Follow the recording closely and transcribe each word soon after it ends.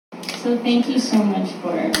So thank you so much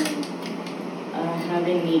for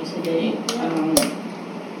having me today.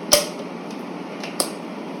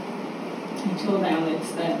 I told Alex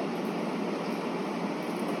that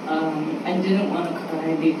I didn't want to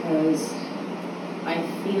cry because I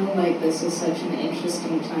feel like this is such an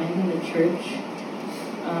interesting time in the church.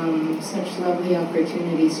 Such lovely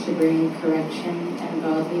opportunities to bring correction and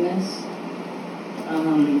godliness.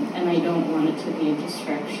 And I don't want it to be a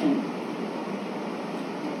distraction.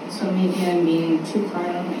 So maybe I'm being too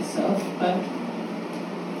hard on myself, but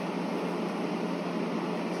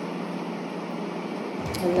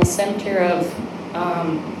in the center of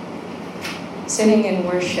sitting in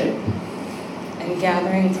worship and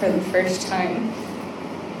gathering for the first time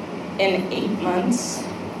in 8 months,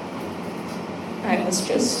 I was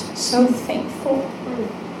just so thankful.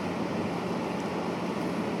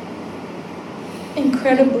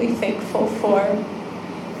 Incredibly thankful for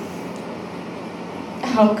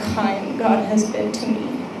how kind God has been to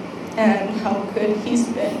me and how good He's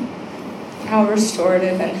been, how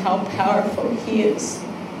restorative and how powerful He is.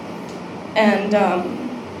 And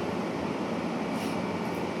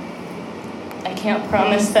I can't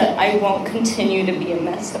promise that I won't continue to be a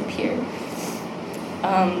mess up here.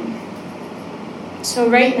 So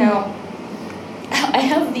right now, I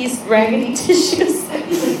have these raggedy tissues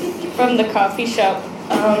from the coffee shop.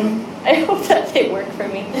 I hope that they work for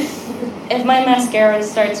me. If my mascara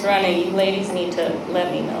starts running, you ladies need to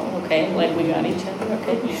let me know, okay? Like we got each other,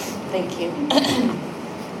 okay? Thank you.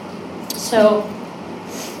 So,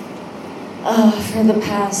 for the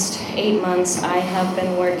past 8 months, I have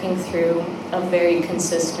been working through a very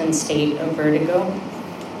consistent state of vertigo.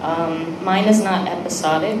 Mine is not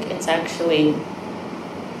episodic, it's actually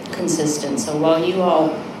consistent. So while you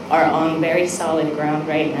all are on very solid ground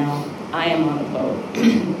right now, I am on a boat.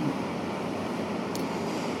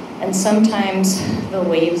 And sometimes the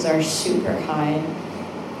waves are super high.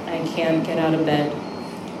 I can't get out of bed.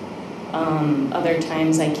 Other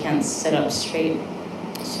times I can't sit up straight.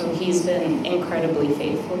 So He's been incredibly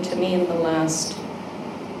faithful to me in the last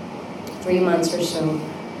 3 months or so.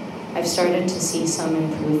 I've started to see some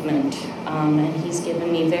improvement. And He's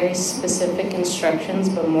given me very specific instructions,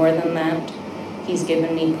 but more than that, He's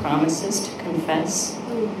given me promises to confess.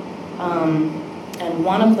 And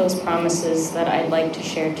one of those promises that I'd like to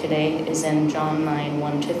share today is in John 9,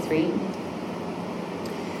 1-3.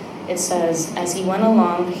 It says, "As He went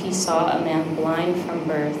along, He saw a man blind from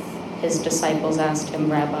birth. His disciples asked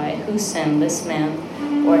Him, 'Rabbi, who sinned, this man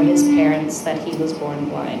or his parents, that he was born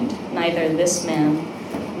blind?' 'Neither this man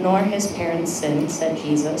nor his parents sinned,' said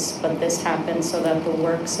Jesus, 'but this happened so that the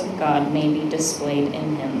works of God may be displayed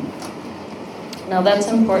in him.'" Now that's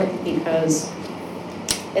important because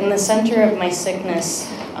in the center of my sickness,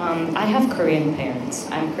 I have Korean parents.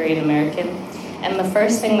 I'm Korean American. And the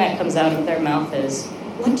first thing that comes out of their mouth is,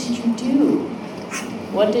 "What did you do?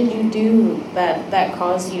 What did you do that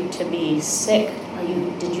caused you to be sick?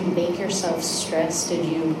 Did you make yourself stressed? Did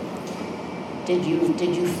you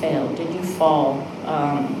fail? Did you fall?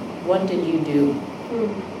 What did you do?"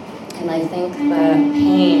 And I think that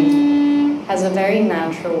pain has a very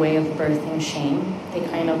natural way of birthing shame. They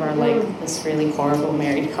kind of are like this really horrible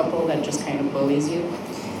married couple that just kind of bullies you.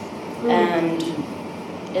 And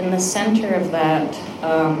in the center of that,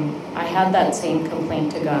 I had that same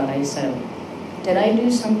complaint to God. I said, "Did I do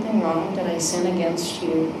something wrong? Did I sin against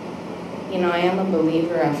you? You know, I am a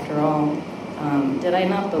believer after all. Did I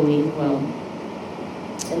not believe well?"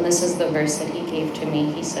 And this is the verse that He gave to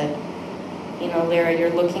me. He said, "You know, Lira,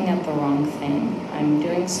 you're looking at the wrong thing. I'm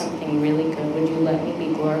doing something really good. Would you let me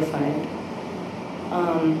be glorified?"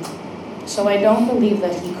 So I don't believe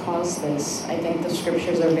that He caused this. I think the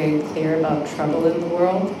scriptures are very clear about trouble in the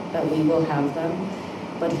world, that we will have them,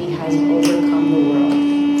 but He has overcome the world.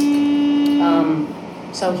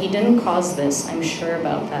 So He didn't cause this, I'm sure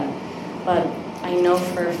about that. But I know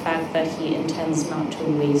for a fact that He intends not to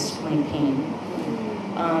waste my pain.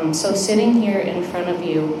 So sitting here in front of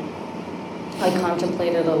you, I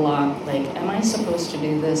contemplated a lot, like, am I supposed to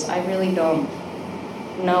do this? I really don't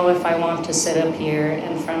know if I want to sit up here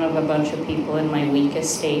in front of a bunch of people in my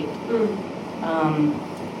weakest state.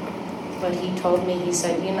 But He told me, He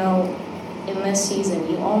said, "You know, in this season,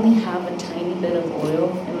 you only have a tiny bit of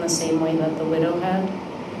oil in the same way that the widow had.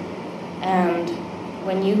 And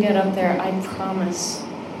when you get up there, I promise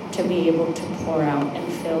to be able to pour out and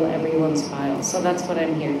fill everyone's vial." So that's what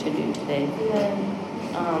I'm here to do today.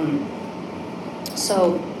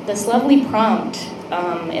 So this lovely prompt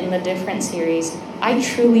in the different series, I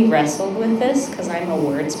truly wrestled with this because I'm a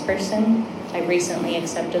words person. I recently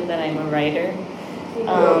accepted that I'm a writer.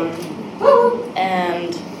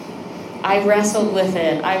 And I wrestled with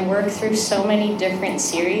it. I worked through so many different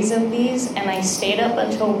series of these, and I stayed up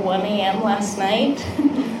until 1 a.m. last night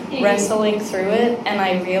wrestling through it, and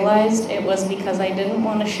I realized it was because I didn't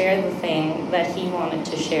want to share the thing that he wanted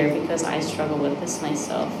to share because I struggle with this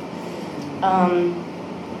myself.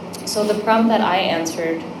 So the prompt that I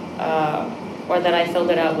answered, or that I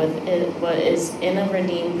filled it out with, is in a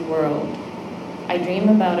redeemed world, I dream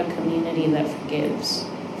about a community that forgives.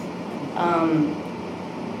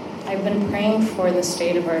 I've been praying for the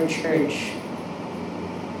state of our church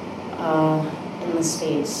in the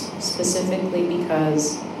States, specifically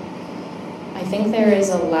because I think there is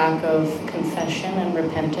a lack of confession and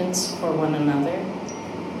repentance for one another.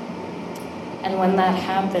 And when that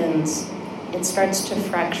happens, it starts to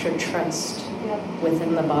fracture trust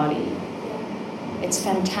within the body. It's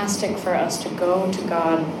fantastic for us to go to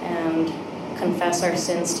God and confess our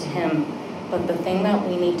sins to Him. But the thing that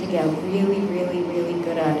we need to get really, really, really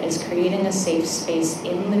good at is creating a safe space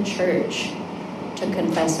in the church to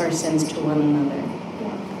confess our sins to one another.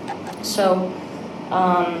 Yeah. So,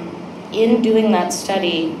 in doing that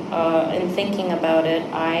study and thinking about it,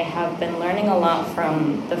 I have been learning a lot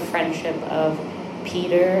from the friendship of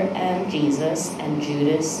Peter and Jesus and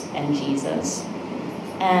Judas and Jesus.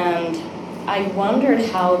 And I wondered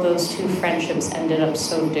how those two friendships ended up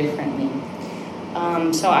so differently.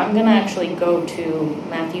 So I'm going to actually go to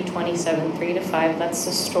Matthew 27, 3-5. That's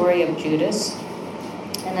the story of Judas.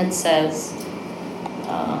 And it says,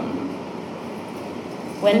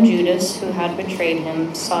 when Judas, who had betrayed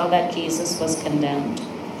him, saw that Jesus was condemned,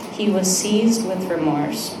 he was seized with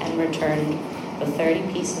remorse and returned the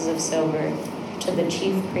 30 pieces of silver to the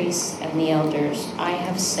chief priests and the elders. I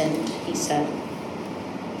have sinned, he said,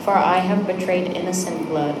 for I have betrayed innocent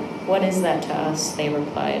blood. What is that to us? They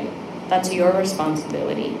replied. That's your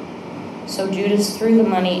responsibility. So Judas threw the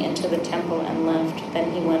money into the temple and left.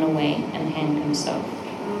 Then he went away and hanged himself.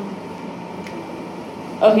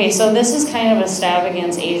 Okay, so this is kind of a stab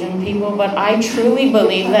against Asian people, but I truly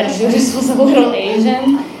believe that Judas was a little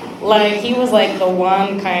Asian. Like, he was like the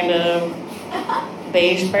one kind of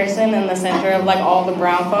beige person in the center of like all the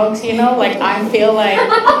brown folks, you know? Like, I feel like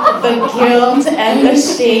the guilt and the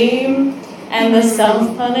shame and the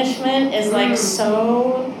self-punishment is like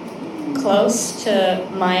so close to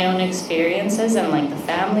my own experiences and like the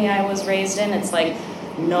family I was raised in. It's like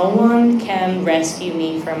no one can rescue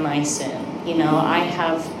me from my sin. You know, I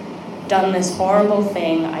have done this horrible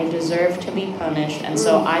thing. I deserve to be punished, and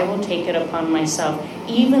so I will take it upon myself,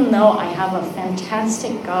 even though I have a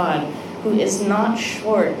fantastic God who is not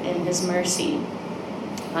short in His mercy.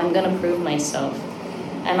 I'm going to prove myself,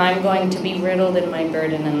 and I'm going to be riddled in my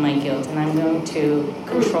burden and my guilt, and I'm going to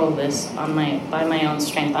control this by my own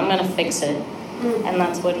strength. I'm going to fix it, and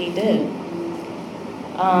that's what He did.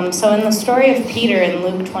 So in the story of Peter in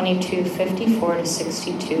Luke 22,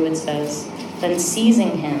 54-62, it says, then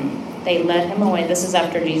seizing him, they led him away. This is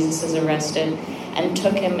after Jesus is arrested, and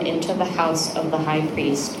took him into the house of the high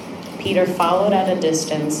priest. Peter followed at a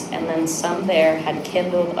distance, and then some there had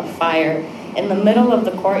kindled a fire in the middle of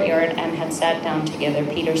the courtyard and had sat down together.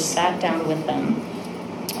 Peter sat down with them.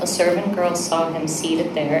 A servant girl saw him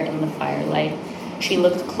seated there in the firelight. She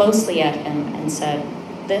looked closely at him and said,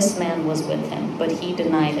 this man was with him, but he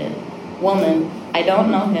denied it. Woman, I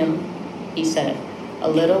don't know him, he said. A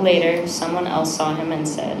little later, someone else saw him and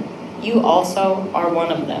said, you also are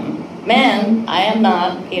one of them. Man, I am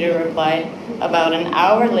not, Peter replied. About an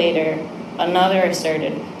hour later, another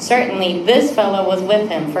asserted, certainly this fellow was with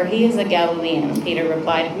him, for he is a Galilean. Peter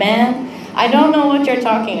replied, man, I don't know what you're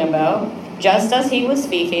talking about. Just as he was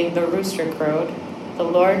speaking, the rooster crowed. The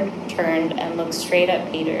Lord turned and looked straight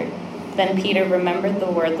at Peter. Then Peter remembered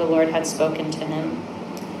the word the Lord had spoken to him.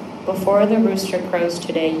 Before the rooster crows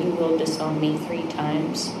today, you will disown me 3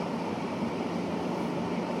 times.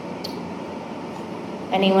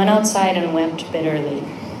 And he went outside and wept bitterly.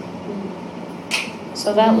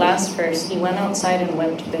 So that last verse, he went outside and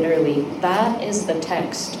wept bitterly, that is the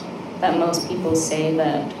text that most people say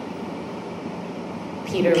that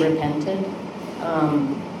Peter repented.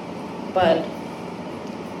 But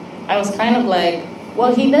I was kind of like,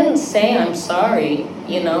 well, he didn't say, I'm sorry.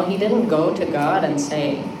 You know, he didn't go to God and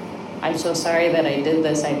say, I'm so sorry that I did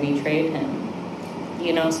this, I betrayed him.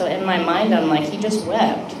 You know, so in my mind, I'm like, he just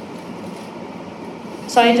wept.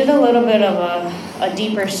 So I did a little bit of a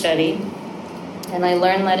deeper study, and I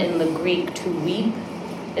learned that in the Greek, to weep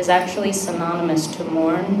is actually synonymous to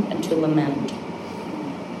mourn and to lament.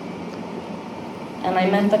 And I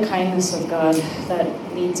meant the kindness of God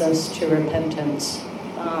that leads us to repentance.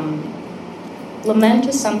 Lament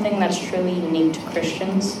is something that's truly unique to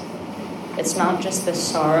Christians. It's not just this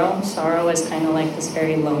sorrow. Sorrow is kind of like this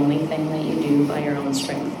very lonely thing that you do by your own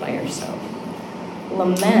strength, by yourself.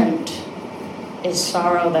 Lament is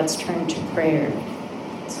sorrow that's turned to prayer.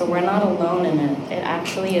 So we're not alone in it. It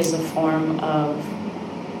actually is a form of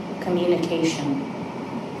communication.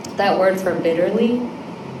 That word for bitterly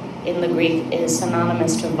in the Greek is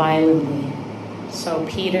synonymous to violently. So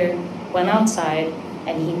Peter went outside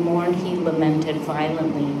and he mourned, he lamented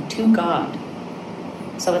violently to God.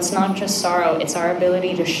 So it's not just sorrow, it's our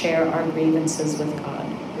ability to share our grievances with God.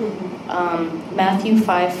 Matthew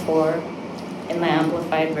 5:4 in the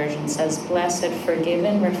Amplified Version says, "Blessed,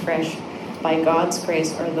 forgiven, refreshed by God's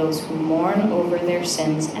grace are those who mourn over their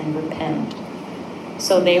sins and repent.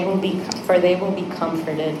 So they will be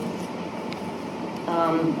comforted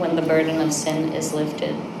when the burden of sin is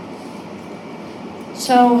lifted."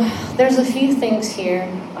 So there's a few things here.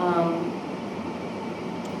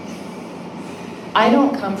 I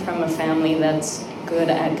don't come from a family that's good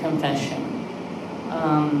at confession.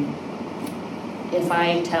 If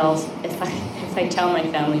I tell my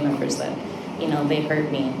family members that, they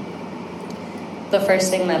hurt me, the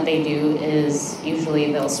first thing that they do is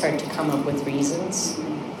usually they'll start to come up with reasons.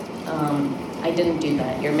 I didn't do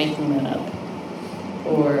that. You're making that up.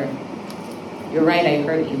 Or, you're right, I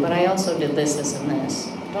hurt you, but I also did this, this, and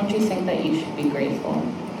this. Don't you think that you should be grateful?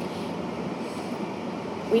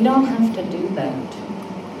 We don't have to do that.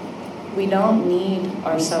 We don't need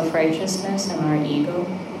our self-righteousness and our ego.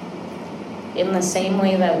 In the same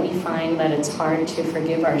way that we find that it's hard to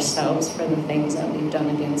forgive ourselves for the things that we've done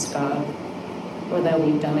against God or that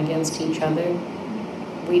we've done against each other,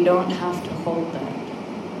 we don't have to hold that.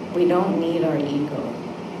 We don't need our ego.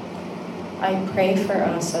 I pray for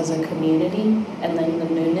us as a community, and then the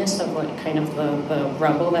newness of what kind of the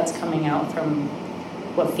rubble that's coming out from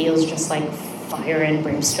what feels just like fire and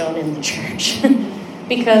brimstone in the church.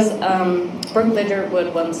 Because Brooke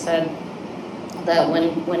Ligertwood once said that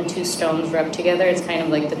when two stones rub together, it's kind of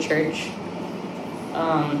like the church.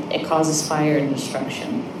 It causes fire and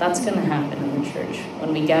destruction. That's going to happen in the church.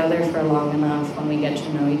 When we gather for long enough, when we get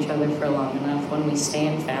to know each other for long enough, when we stay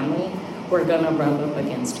in family, we're going to rub up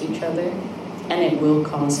against each other, and it will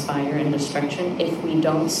cause fire and destruction if we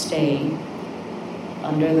don't stay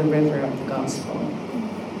under the river of the gospel.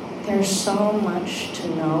 There's so much to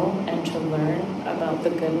know and to learn about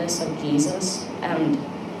the goodness of Jesus and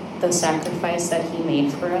the sacrifice that he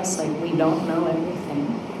made for us. Like, we don't know everything.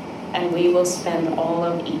 And we will spend all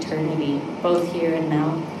of eternity, both here and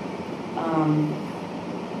now,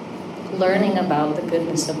 learning about the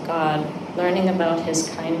goodness of God, learning about his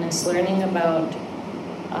kindness, learning about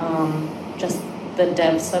just the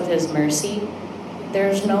depths of his mercy.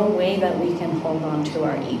 There's no way that we can hold on to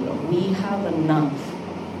our ego. We have enough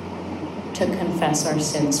to confess our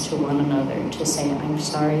sins to one another, to say, I'm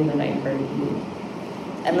sorry that I hurt you.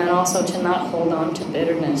 And then also to not hold on to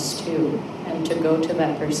bitterness too, and to go to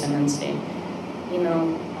that person and say,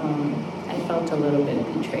 I felt a little bit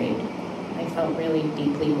betrayed. I felt really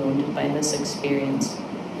deeply wounded by this experience.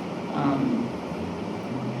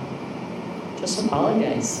 Just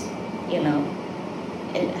apologize,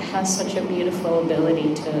 It has such a beautiful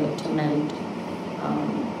ability to mend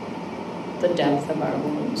the depth of our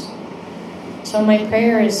wounds. So my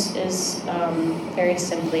prayer is very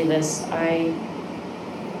simply this. I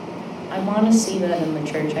want to see that in the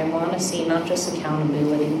church. I want to see not just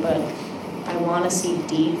accountability, but I want to see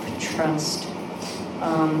deep trust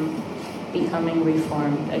becoming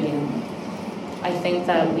reformed again. I think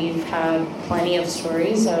that we've had plenty of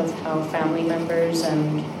stories of how family members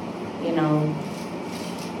and,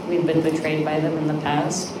 we've been betrayed by them in the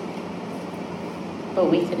past, but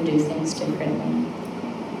we can do things differently.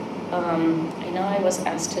 I know I was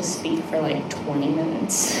asked to speak for like 20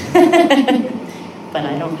 minutes, but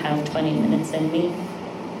I don't have 20 minutes in me.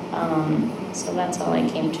 So that's all I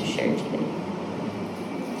came to share today.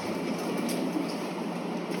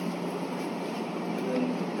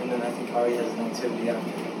 And then I think Ari has an activity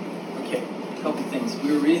after. Okay, a couple things.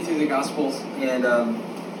 We were reading through the Gospels, and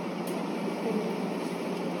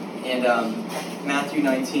Matthew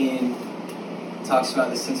 19 talks about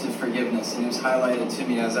the sense of forgiveness, and it was highlighted to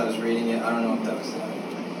me as I was reading it. I don't know if that was a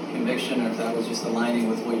conviction or if that was just aligning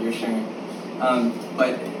with what you're sharing.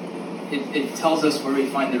 But it tells us where we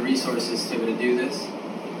find the resources to do this.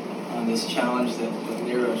 This challenge that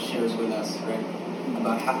Lira shares with us, right?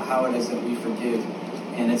 About how it is that we forgive.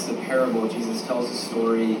 And it's the parable. Jesus tells a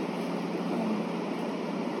story.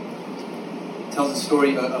 Tells a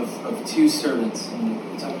story of two servants. And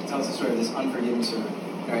tells the story of this unforgiving servant,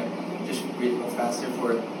 right? Just read it real fast here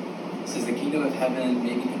for it. It says, the kingdom of heaven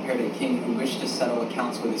may be compared to a king who wished to settle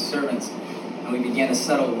accounts with his servants. And and we began to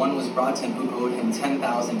settle. One was brought to him who owed him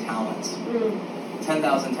 10,000 talents.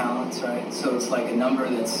 10,000 talents, right? So it's like a number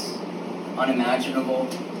that's unimaginable,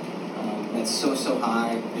 that's so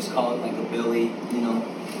high. Just call it like a billy, you know.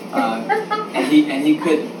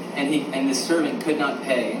 And the servant could not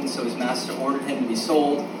pay, and so his master ordered him to be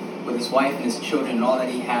sold with his wife and his children and all that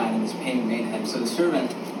he had, and his payment made him. So the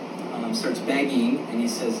servant starts begging, and he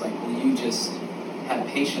says, like, will you just have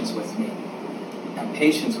patience with me? Have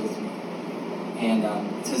patience with me. And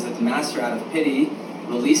it says that the master, out of pity,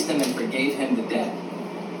 released him and forgave him the debt.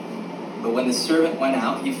 But when the servant went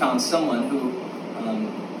out, he found someone who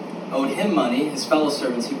owed him money, his fellow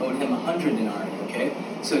servants who owed him 100 denarii, okay?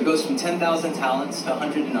 So it goes from 10,000 talents to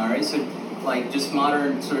 100 denarii, so like just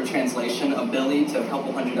modern sort of translation, a billy to a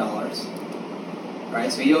couple $100s, right?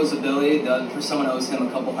 So he owes a billy, someone owes him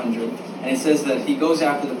a couple hundred, and it says that he goes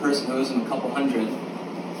after the person who owes him a couple hundred,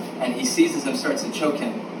 and he seizes him, starts to choke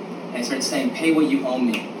him, and he starts saying, pay what you owe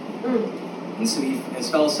me. And so his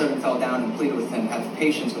fellow servant fell down and pleaded with him, have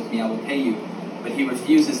patience with me, I will pay you. But he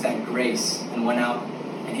refuses that grace and went out,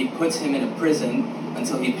 and he puts him in a prison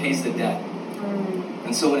until he pays the debt.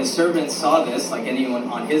 And so when his servants saw this, like anyone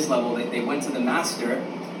on his level, they went to the master,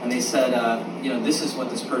 and they said, this is what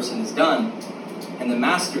this person has done. And the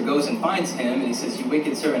master goes and finds him, and he says, you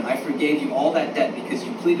wicked servant, I forgave you all that debt because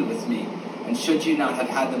you pleaded with me. And should you not have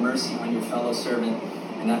had the mercy on your fellow servant,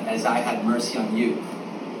 and as I had mercy on you?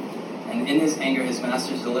 And in his anger, his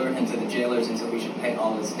masters delivered him to the jailers until he should pay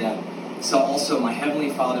all his debt. So also my heavenly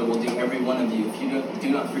Father will do every one of you if you do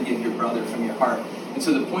not forgive your brother from your heart. And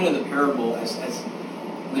so the point of the parable, as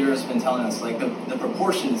Lira's been telling us, like the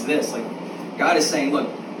proportion is this. Like God is saying, look,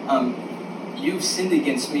 you've sinned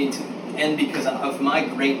against me and because of my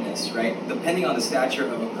greatness, right? Depending on the stature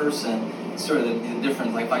of a person, sort of the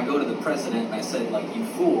difference. Like if I go to the president and I said, like, you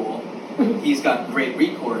fool, he's got great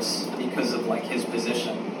recourse because of like his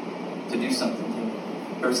position to do something to me.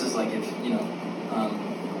 Versus like if,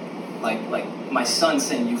 like my son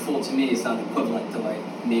saying you fool to me is not equivalent to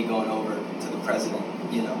like me going over to the president,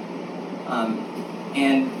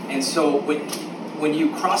 and so when you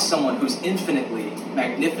cross someone who's infinitely,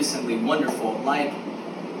 magnificently wonderful, like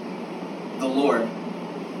the Lord,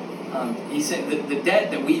 he said the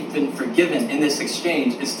debt that we've been forgiven in this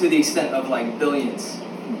exchange is to the extent of like billions.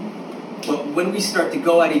 But when we start to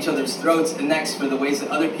go at each other's throats and necks for the ways that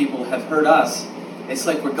other people have hurt us, it's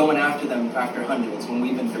like we're going after them after hundreds when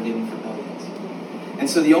we've been forgiven for billions. And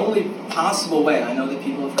so the only possible way, I know that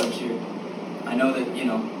people have hurt you, I know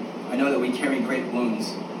that we carry great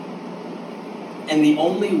wounds, and the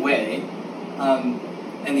only way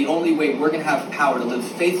we're going to have power to live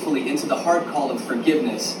faithfully into the hard call of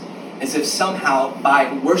forgiveness is if somehow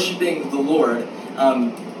by worshiping the Lord,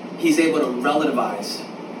 He's able to relativize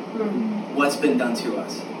what's been done to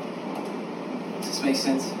us. Does this make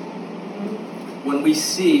sense? When we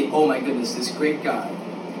see, oh my goodness, this great God,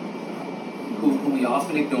 who we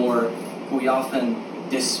often ignore, who we often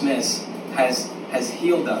dismiss, has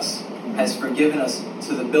healed us, has forgiven us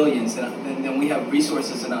to the billions, and then we have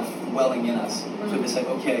resources enough welling in us. So it's like,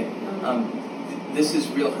 okay, this is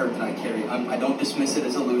real hurt that I carry. I don't dismiss it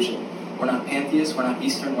as illusion. We're not pantheists, we're not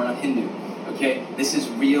Eastern, we're not Hindu. Okay? This is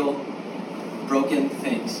real broken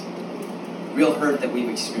things. Real hurt that we've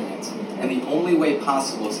experienced. And the only way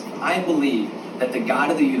possible is I believe that the God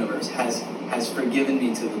of the universe has forgiven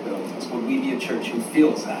me to the billions. Would we be a church who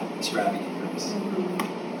feels that extravagant grace?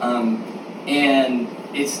 And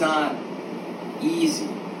it's not easy.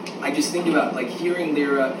 I just think about like hearing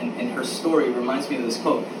Lira and her story reminds me of this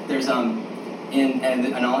quote. There's and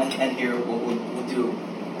I'll end here. We'll do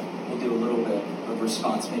a little bit of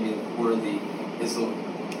response, maybe worthy is the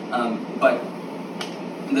but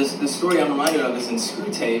the story I'm reminded of is in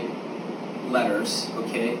Screwtape Letters.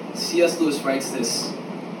 Okay, C.S. Lewis writes this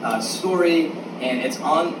story, and it's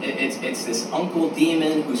this uncle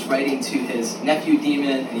demon who's writing to his nephew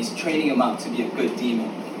demon, and he's training him up to be a good demon.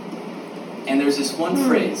 And there's this one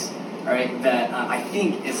phrase, all right, that I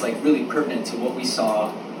think is like really pertinent to what we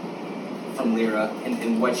saw from Lira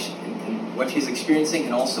and what she's experiencing,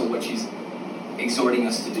 and also what she's exhorting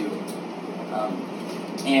us to do.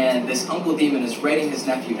 And this uncle demon is writing his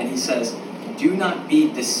nephew, and he says, "Do not be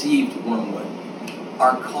deceived, Wormwood.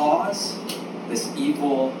 Our cause, this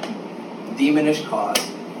evil, demonish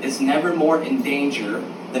cause, is never more in danger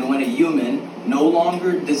than when a human, no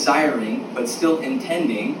longer desiring, but still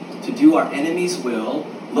intending to do our enemy's will,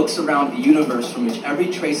 looks around a universe from which every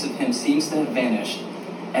trace of him seems to have vanished,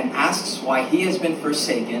 and asks why he has been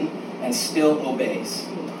forsaken, and still obeys."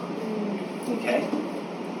 Okay?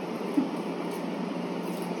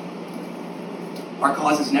 Our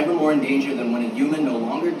cause is never more in danger than when a human no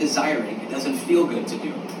longer desiring, it doesn't feel good to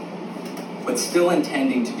do, but still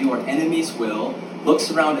intending to do our enemy's will,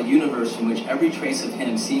 looks around a universe from which every trace of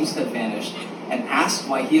him seems to have vanished and asks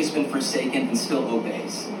why he has been forsaken and still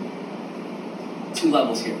obeys. 2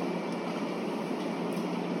 levels here.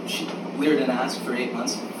 Lira didn't ask for 8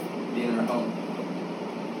 months being in her home.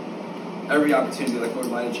 Every opportunity, like,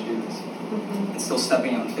 Lord, why did you do this? And still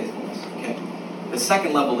stepping out in faithfulness. Okay. The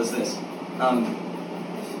second level is this.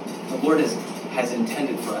 The Lord has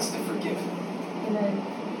intended for us to forgive. Amen.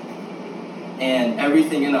 And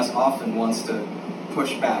everything in us often wants to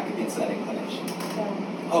push back against that inclination.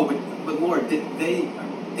 Yeah. Oh, but Lord, they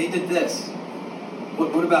did this.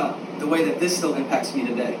 What about the way that this still impacts me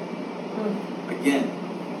today? Again,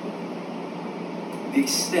 the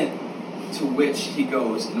extent to which he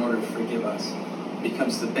goes in order to forgive us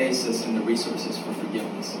becomes the basis and the resources for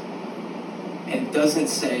forgiveness. And it doesn't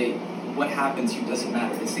say what happened to you doesn't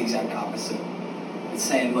matter. It's the exact opposite. It's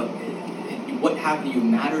saying, look, what happened to you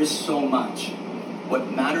matters so much. What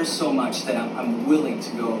matters so much that I'm willing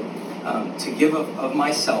to go to give of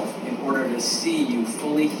myself in order to see you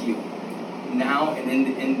fully healed now and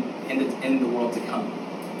in the world to come.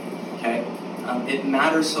 Okay? It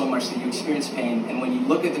matters so much that you experience pain, and when you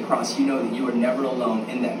look at the cross, you know that you are never alone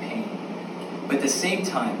in that pain. But at the same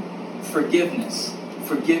time, forgiveness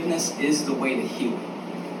is the way to heal.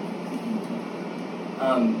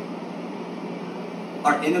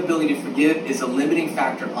 Our inability to forgive is a limiting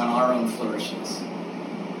factor on our own flourishness.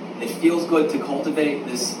 It feels good to cultivate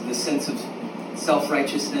this sense of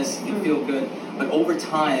self-righteousness. It can feel good, but over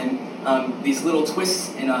time, these little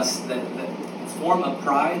twists in us that form a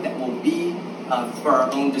pride that will be for our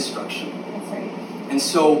own destruction. That's right. And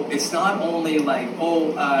so it's not only like,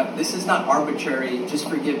 this is not arbitrary, just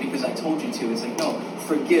forgive because I told you to. It's like, no,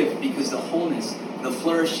 forgive because the wholeness, the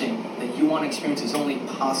flourishing that you want to experience is only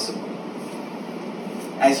possible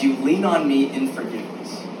as you lean on me in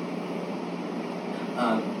forgiveness.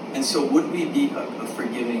 And so would we be a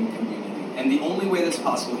forgiving community? And the only way that's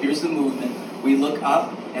possible, here's the movement. We look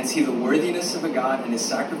up and see the worthiness of a God and his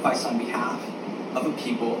sacrifice on behalf of a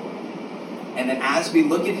people. And then as we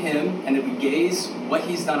look at him and we gaze what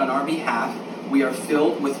he's done on our behalf, we are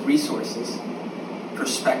filled with resources,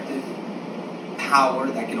 perspective, power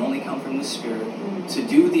that can only come from the Spirit to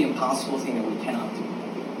do the impossible thing that we cannot do.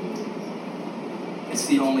 It's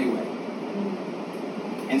the only way.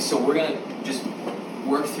 And so we're going to just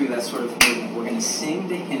work through that sort of movement. We're going to sing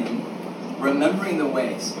to him, remembering the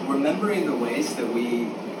ways that we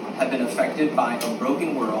have been affected by a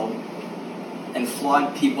broken world and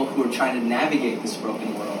flawed people who are trying to navigate this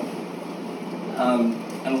broken world.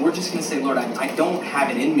 And we're just going to say, Lord, I don't have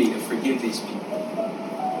it in me to forgive these people.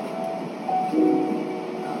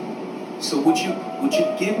 So would you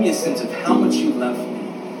give me a sense of how much you love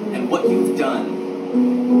me and what you've done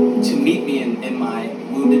to meet me in my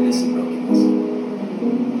woundedness and brokenness?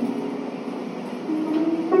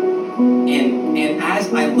 And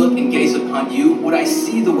as I look and gaze upon you, would I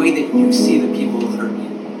see the way that you see the people who hurt me?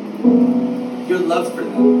 Your love for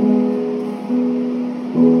them.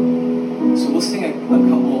 So we'll sing a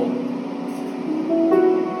couple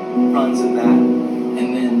runs of that,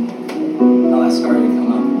 and then I'll ask Ari to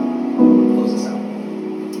come up.